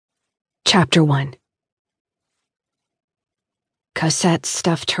Chapter 1. Cosette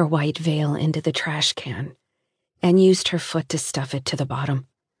stuffed her white veil into the trash can and used her foot to stuff it to the bottom.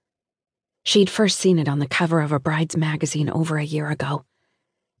 She'd first seen it on the cover of a bride's magazine over a year ago,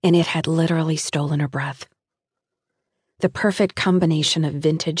 and it had literally stolen her breath. The perfect combination of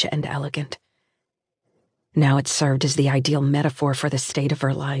vintage and elegant. Now it served as the ideal metaphor for the state of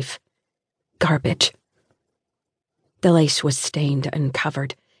her life. Garbage. The lace was stained and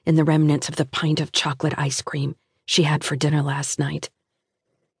covered in the remnants of the pint of chocolate ice cream she had for dinner last night.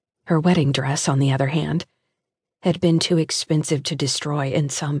 Her wedding dress, on the other hand, had been too expensive to destroy in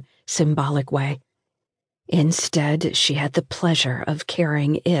some symbolic way. Instead, she had the pleasure of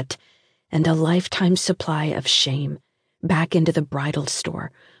carrying it and a lifetime supply of shame back into the bridal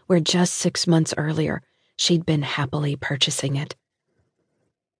store where just 6 months earlier she'd been happily purchasing it.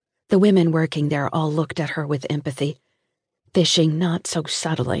 The women working there all looked at her with empathy, fishing not so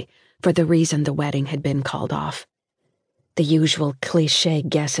subtly for the reason the wedding had been called off. The usual cliché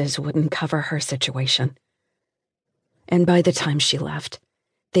guesses wouldn't cover her situation. And by the time she left,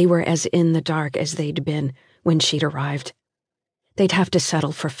 they were as in the dark as they'd been when she'd arrived. They'd have to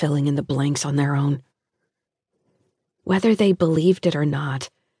settle for filling in the blanks on their own. Whether they believed it or not,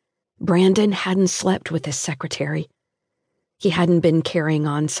 Brandon hadn't slept with his secretary. He hadn't been carrying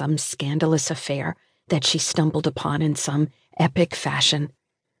on some scandalous affair that she stumbled upon in some epic fashion.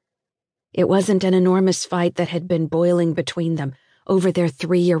 It wasn't an enormous fight that had been boiling between them over their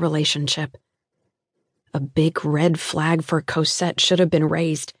 3-year relationship. A big red flag for Cosette should have been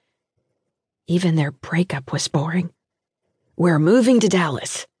raised. Even their breakup was boring. "We're moving to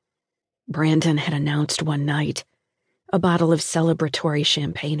Dallas," Brandon had announced one night, a bottle of celebratory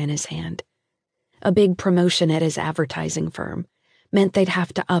champagne in his hand. A big promotion at his advertising firm meant they'd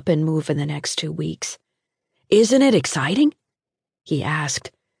have to up and move in the next 2 weeks. "Isn't it exciting?" he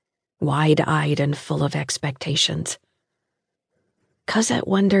asked, wide-eyed and full of expectations. Cosette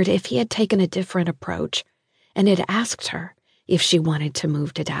wondered if he had taken a different approach and had asked her if she wanted to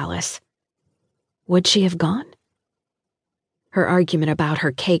move to Dallas. Would she have gone? Her argument about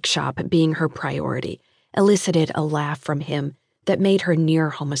her cake shop being her priority elicited a laugh from him that made her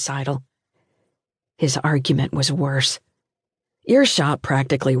near homicidal. His argument was worse. "Your shop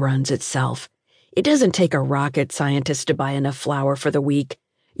practically runs itself. It doesn't take a rocket scientist to buy enough flour for the week.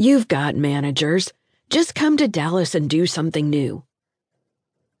 You've got managers. Just come to Dallas and do something new."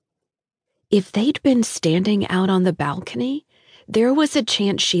 If they'd been standing out on the balcony, there was a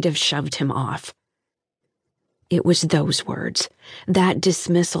chance she'd have shoved him off. It was those words, that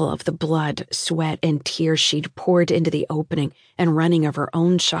dismissal of the blood, sweat, and tears she'd poured into the opening and running of her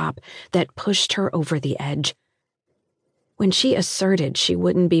own shop, that pushed her over the edge. When she asserted she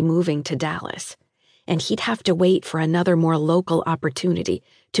wouldn't be moving to Dallas, and he'd have to wait for another more local opportunity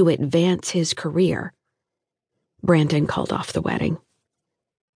to advance his career, Brandon called off the wedding.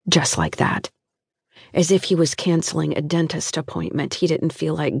 Just like that. As if he was canceling a dentist appointment he didn't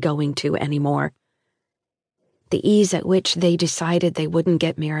feel like going to anymore. The ease at which they decided they wouldn't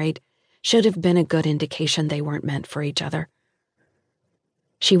get married should have been a good indication they weren't meant for each other.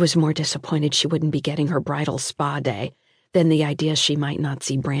 She was more disappointed she wouldn't be getting her bridal spa day than the idea she might not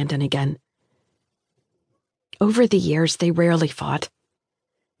see Brandon again. Over the years, they rarely fought.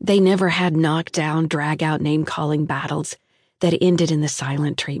 They never had knockdown, drag-out name-calling battles that ended in the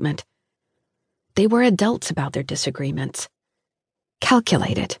silent treatment. They were adults about their disagreements.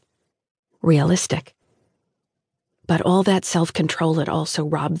 Calculated. Realistic. But all that self-control had also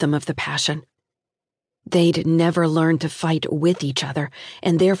robbed them of the passion. They'd never learned to fight with each other,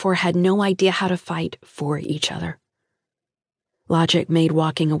 and therefore had no idea how to fight for each other. Logic made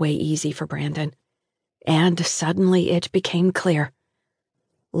walking away easy for Brandon, and suddenly it became clear.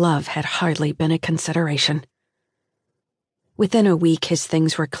 Love had hardly been a consideration. Within a week, his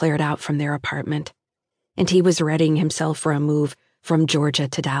things were cleared out from their apartment, and he was readying himself for a move from Georgia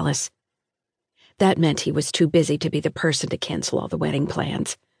to Dallas. That meant he was too busy to be the person to cancel all the wedding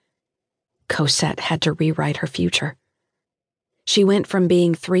plans. Cosette had to rewrite her future. She went from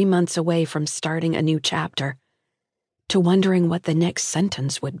being 3 months away from starting a new chapter to wondering what the next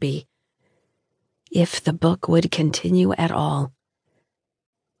sentence would be, if the book would continue at all.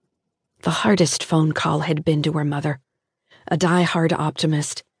 The hardest phone call had been to her mother, a die-hard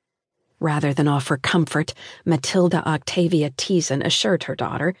optimist. Rather than offer comfort, Matilda Octavia Teason assured her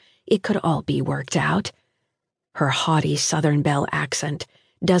daughter it could all be worked out. Her haughty Southern Belle accent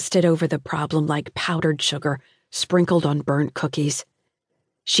dusted over the problem like powdered sugar sprinkled on burnt cookies.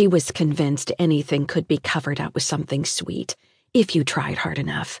 She was convinced anything could be covered up with something sweet, if you tried hard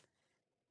enough.